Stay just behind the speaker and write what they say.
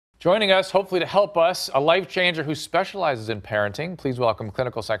Joining us, hopefully to help us, a life changer who specializes in parenting. Please welcome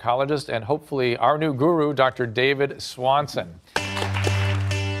clinical psychologist and hopefully our new guru, Dr. David Swanson.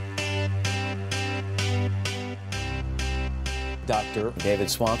 Dr. David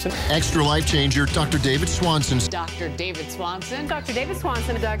Swanson. Extra life changer, Dr. David Swanson. Dr. David Swanson. Dr. David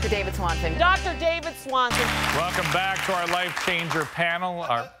Swanson. Dr. David Swanson. Dr. David Swanson. Welcome back to our life changer panel.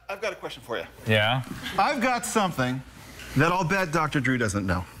 I've got a question for you. Yeah? I've got something that I'll bet Dr. Drew doesn't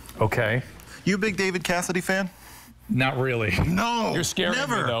know. Okay. You a big David Cassidy fan? Not really. No. You're scaring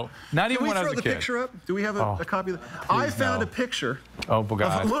never. me, though. Not even when I was a kid. Can we throw the picture up? Do we have a copy of that? I found a picture. Oh,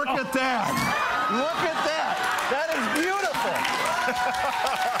 God. Look at that. Look at that. That is beautiful.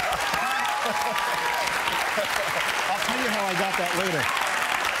 I'll tell you how I got that later.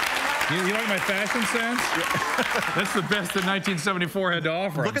 You like my fashion sense? That's the best that 1974 had to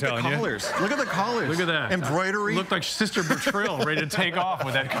offer, Look I'm telling you. Look at the collars. Look at that. Embroidery. Looked like Sister Bertrill ready to take off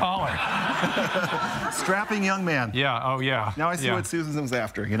with that collar. Strapping young man. Yeah, oh yeah. Now I see what Susan was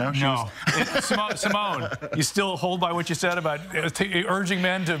after, you know? Simone, you still hold by what you said about urging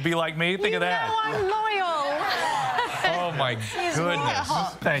men to be like me? Think of that. I'm loyal. Oh my goodness.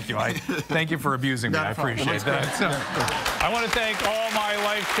 Thank you. Thank you for abusing me. I appreciate that. So, I want to thank all my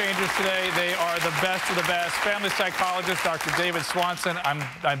life changers today. They are the best of the best. Family psychologist, Dr. David Swanson. I'm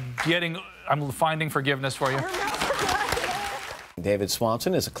finding forgiveness for you. David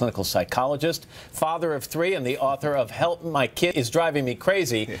Swanson is a clinical psychologist, father of 3, and the author of Help My Kid Is Driving Me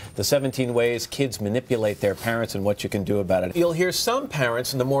Crazy, the 17 ways kids manipulate their parents and what you can do about it. You'll hear some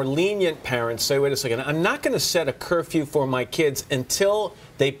parents, and the more lenient parents, say, wait a second, I'm not going to set a curfew for my kids until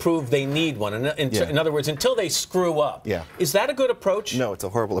they prove they need one. In other words, until they screw up. Yeah. Is that a good approach? No, it's a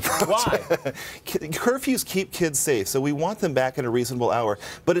horrible approach. Why? Curfews keep kids safe, so we want them back at a reasonable hour.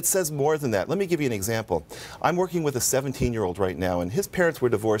 But it says more than that. Let me give you an example. I'm working with a 17-year-old right now, and his parents were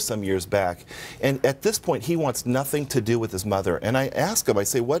divorced some years back. And at this point, he wants nothing to do with his mother. And I ask him, I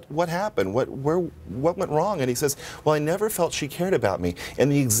say, what happened? What went wrong? And he says, well, I never felt she cared about me.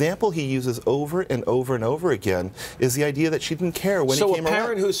 And the example he uses over and over and over again is the idea that she didn't care when he came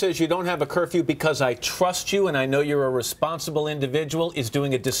around. Who says you don't have a curfew because I trust you and I know you're a responsible individual is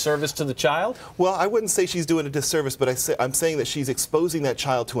doing a disservice to the child? Well, I wouldn't say she's doing a disservice, but I'm saying that she's exposing that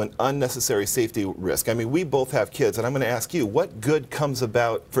child to an unnecessary safety risk. I mean, we both have kids, and I'm going to ask you, what good comes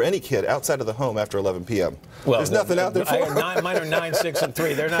about for any kid outside of the home after 11 p.m.? Well, there's nothing out there for them. Mine are 9, 6, and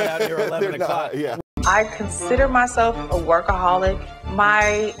 3. They're not out here 11 o'clock. Yeah. I consider myself a workaholic.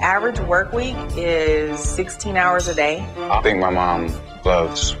 My average work week is 16 hours a day. I think my mom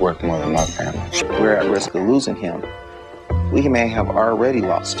loves work more than my family. We're at risk of losing him. We may have already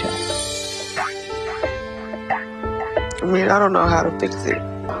lost him. I mean, I don't know how to fix it.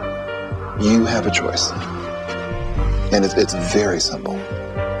 You have a choice. And it's very simple.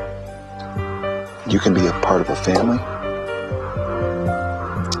 You can be a part of a family,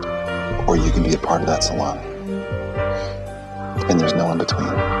 or you can be a part of that salon. And there's no in between.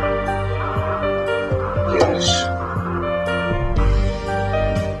 Yes.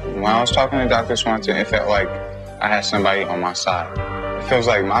 When I was talking to Dr. Swanson, it felt like I had somebody on my side. It feels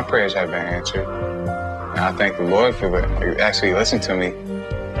like my prayers have been answered. And I thank the Lord for actually listening to me.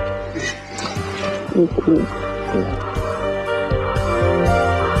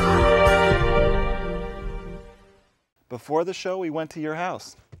 Before the show, we went to your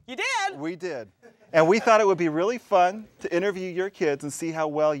house. You did? We did. And we thought it would be really fun to interview your kids and see how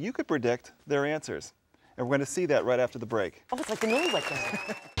well you could predict their answers. And we're going to see that right after the break. Oh, it's like the Newlywed Game.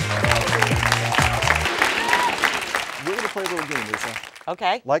 We're going to play a little game, Lisa.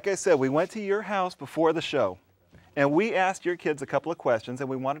 Okay. Like I said, we went to your house before the show, and we asked your kids a couple of questions, and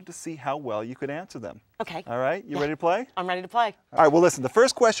we wanted to see how well you could answer them. Okay. All right? You ready to play? I'm ready to play. All right, well, listen, the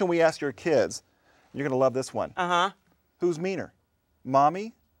first question we asked your kids, you're going to love this one. Uh-huh. Who's meaner,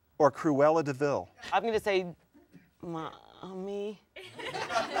 Mommy or Cruella de Vil? I'm going to say Mommy.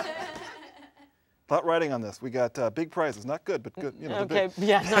 Thought writing on this. We got big prizes. Not good, but good. You know, Okay, big.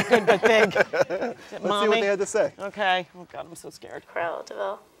 yeah, not good, but big. Let's see what they had to say. Okay. Oh, God, I'm so scared. Cruella de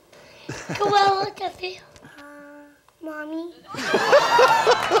Vil. Cruella de Vil. Mommy.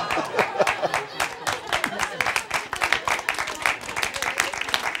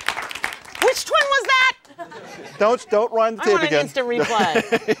 Which twin was that? Don't run the tape again. I want an instant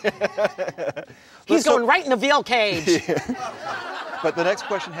replay. He's going right in the veal cage. Yeah. But the next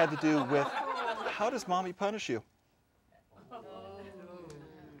question had to do with, how does Mommy punish you?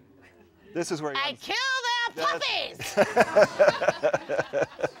 This is where I kill their puppies.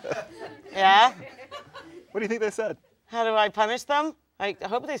 Yeah? What do you think they said? How do I punish them? I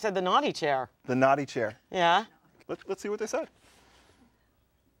hope they said the naughty chair. The naughty chair. Yeah? Let's see what they said.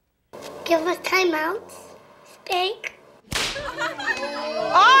 Give us timeouts. Spank.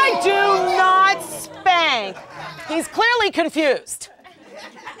 I do not spank. He's clearly confused.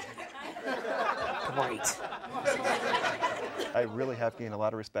 Great. I really have gained a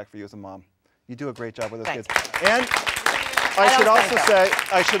lot of respect for you as a mom. You do a great job with those Thanks. kids. And I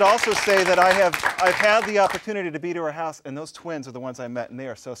should also say that I've had the opportunity to be to her house, and those twins are the ones I met, and they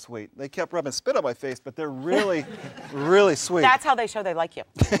are so sweet. They kept rubbing spit on my face, but they're really, really sweet. That's how they show they like you.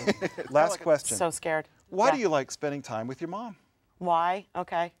 Last question. So scared. Why do you like spending time with your mom? Why?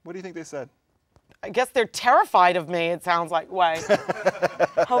 Okay. What do you think they said? I guess they're terrified of me, it sounds like. Why?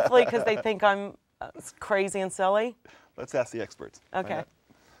 Hopefully because they think I'm crazy and silly. Let's ask the experts. Okay.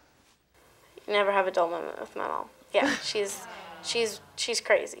 Never have a dull moment with my mom. Yeah, she's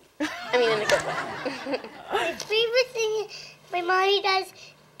crazy. I mean, in a good way. My favorite thing my mommy does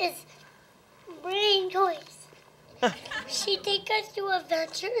is bring toys. She takes us to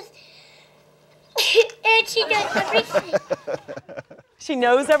adventures, and she does everything. She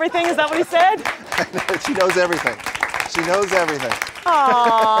knows everything? Is that what he said? She knows everything. She knows everything.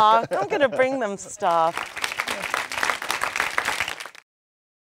 Aw, I'm gonna bring them stuff.